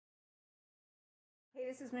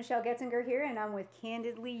This is Michelle Goetzinger here, and I'm with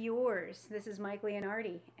Candidly Yours. This is Mike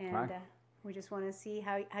Leonardi, and we just want to see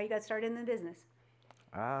how you got started in the business.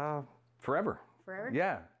 Forever. Forever?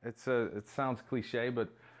 Yeah, it sounds cliche, but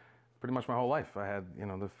pretty much my whole life. I had,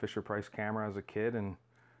 the Fisher-Price camera as a kid, and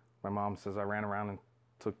my mom says I ran around and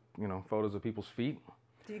took, photos of people's feet.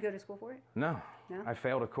 Did you go to school for it? No. No? I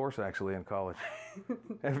failed a course actually in college.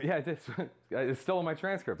 Yeah, I did. It's still in my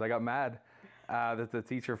transcript. I got mad that the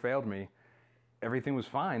teacher failed me. Everything was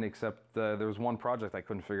fine except there was one project I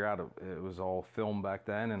couldn't figure out. It was all film back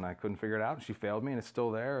then, and I couldn't figure it out. And she failed me, and it's still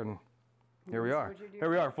there. And here we are. Here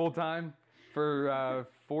we are, full time for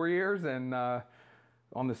 4 years, and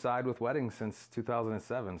on the side with weddings since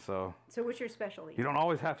 2007. So what's your specialty? You don't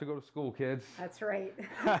always have to go to school, kids. That's right.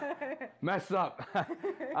 Mess up.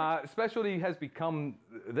 Specialty has become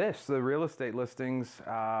the real estate listings.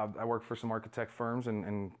 I work for some architect firms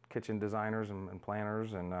and kitchen designers and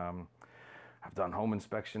planners, and I've done home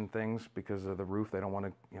inspection things because of the roof. They don't want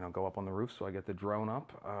to, go up on the roof, so I get the drone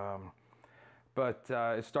up. But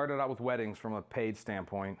it started out with weddings from a paid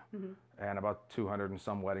standpoint, and about 200 and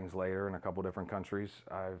some weddings later in a couple different countries.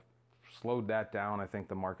 I've slowed that down. I think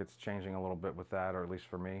the market's changing a little bit with that, or at least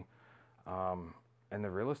for me. And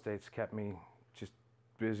the real estate's kept me just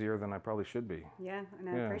busier than I probably should be. Yeah, and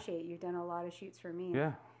I appreciate you've done a lot of shoots for me.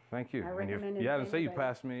 Yeah. Thank you. I recommend it. Yeah, to say you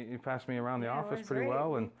passed me around the office pretty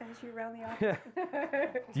well, and pass you around the office. Yeah,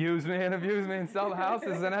 use me and abuse me and sell the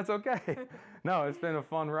houses, and that's okay. No, it's been a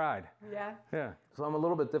fun ride. Yeah. Yeah. So I'm a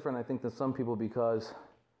little bit different, I think, than some people because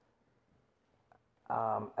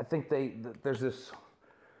I think there's this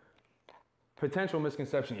potential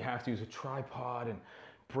misconception you have to use a tripod and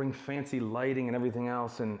bring fancy lighting and everything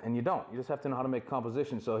else, and you don't. You just have to know how to make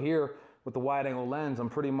composition. So here with the wide-angle lens, I'm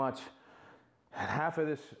pretty much half of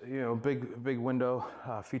this, big window,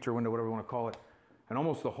 feature window, whatever you want to call it, and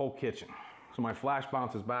almost the whole kitchen. So my flash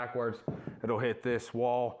bounces backwards, it'll hit this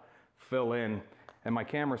wall, fill in, and my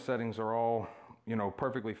camera settings are all,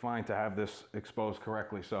 perfectly fine to have this exposed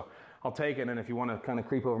correctly. So I'll take it, and if you want to kind of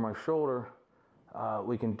creep over my shoulder,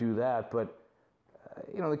 we can do that. But,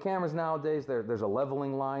 the cameras nowadays, there's a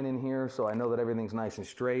leveling line in here, so I know that everything's nice and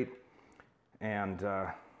straight. And,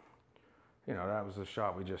 that was the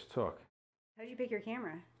shot we just took. How'd you pick your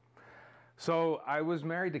camera? So I was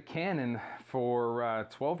married to Canon for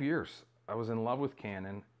 12 years. I was in love with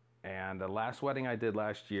Canon, and the last wedding I did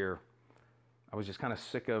last year, I was just kind of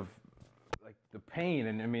sick of the pain.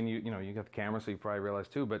 And I mean, you got the camera, so you probably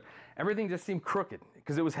realized too, but everything just seemed crooked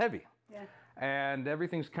because it was heavy. Yeah. And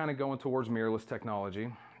everything's kind of going towards mirrorless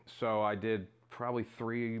technology. So I did probably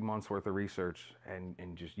 3 months worth of research and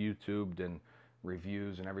just YouTubed and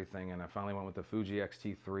reviews and everything, and I finally went with the Fuji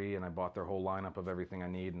X-T3, and I bought their whole lineup of everything I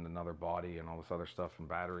need and another body and all this other stuff and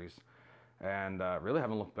batteries, and really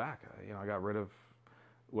haven't looked back. I got rid of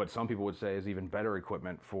what some people would say is even better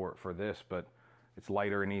equipment for this, but it's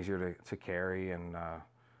lighter and easier to carry, and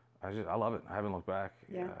I love it. I haven't looked back.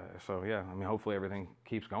 Yeah. So yeah, I mean, hopefully everything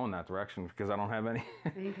keeps going that direction because I don't have any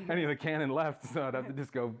any of the Canon left, so I'd have to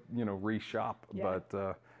just go reshop. Yeah.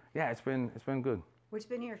 But yeah, it's been good. What's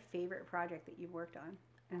been your favorite project that you've worked on?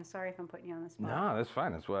 And I'm sorry if I'm putting you on the spot. No, that's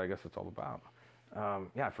fine. That's what I guess it's all about.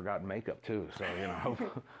 Yeah, I forgot makeup too. So,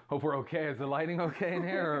 hope we're okay. Is the lighting okay in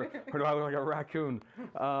here? Or do I look like a raccoon?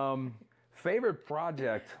 Favorite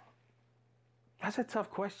project? That's a tough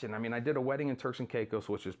question. I mean, I did a wedding in Turks and Caicos,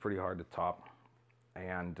 which is pretty hard to top.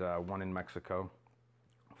 And one in Mexico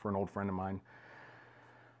for an old friend of mine.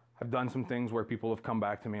 I've done some things where people have come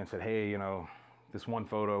back to me and said, hey, this one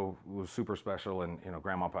photo was super special, and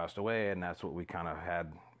grandma passed away, and that's what we kind of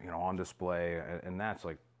had on display, and that's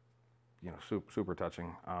super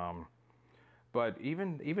touching. But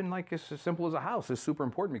even like as simple as a house is super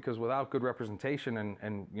important, because without good representation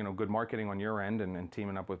and good marketing on your end and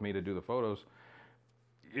teaming up with me to do the photos,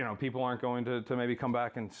 people aren't going to maybe come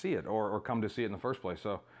back and see it or come to see it in the first place.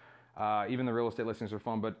 So even the real estate listings are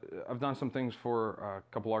fun, but I've done some things for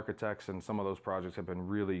a couple architects, and some of those projects have been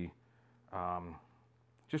really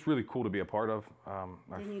just really cool to be a part of.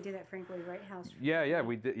 Didn't you do that Frank Lloyd Wright house? Yeah,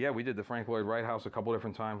 we did. Yeah, we did the Frank Lloyd Wright house a couple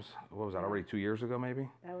different times. What was that? Already 2 years ago, maybe.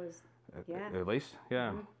 That was, yeah. At least,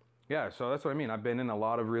 yeah, yeah. So that's what I mean. I've been in a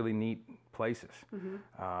lot of really neat places.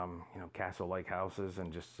 Castle-like houses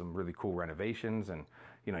and just some really cool renovations. And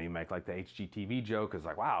you make like the HGTV joke. It's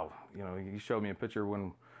like, wow, you showed me a picture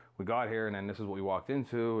when we got here, and then this is what we walked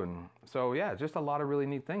into. And so yeah, just a lot of really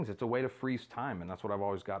neat things. It's a way to freeze time, and that's what I've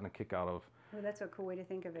always gotten a kick out of. Well, that's a cool way to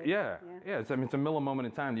think of it. Yeah. It's a moment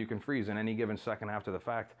in time that you can freeze, and any given second after the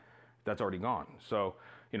fact, that's already gone. So,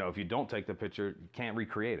 if you don't take the picture, you can't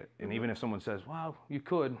recreate it. And even if someone says, well, you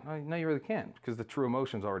could, no, you really can't, because the true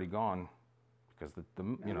emotion's already gone because the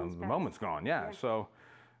moment's gone. Yeah. So,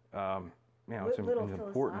 it's important.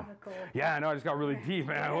 Philosophical. Yeah, I know. I just got really deep,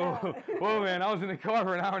 man. Whoa, man. I was in the car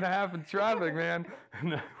for an hour and a half in traffic, man.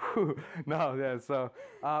 No, yeah. So,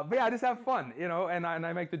 but yeah, I just have fun, and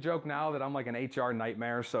I make the joke now that I'm like an HR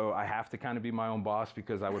nightmare. So I have to kind of be my own boss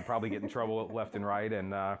because I would probably get in trouble left and right.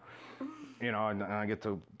 And, and I get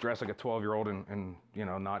to dress like a 12-year-old and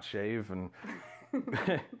not shave and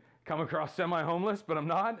come across semi-homeless, but I'm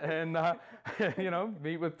not. And,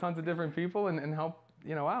 meet with tons of different people and help,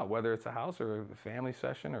 out, whether it's a house or a family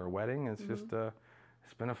session or a wedding. It's just,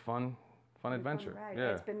 it's been a fun adventure. Fun ride.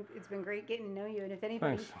 Yeah. It's been great getting to know you. And if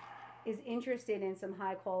anybody is interested in some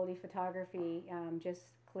high quality photography, just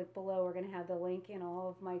click below. We're going to have the link in all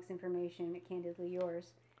of Mike's information at Candidly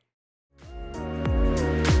Yours.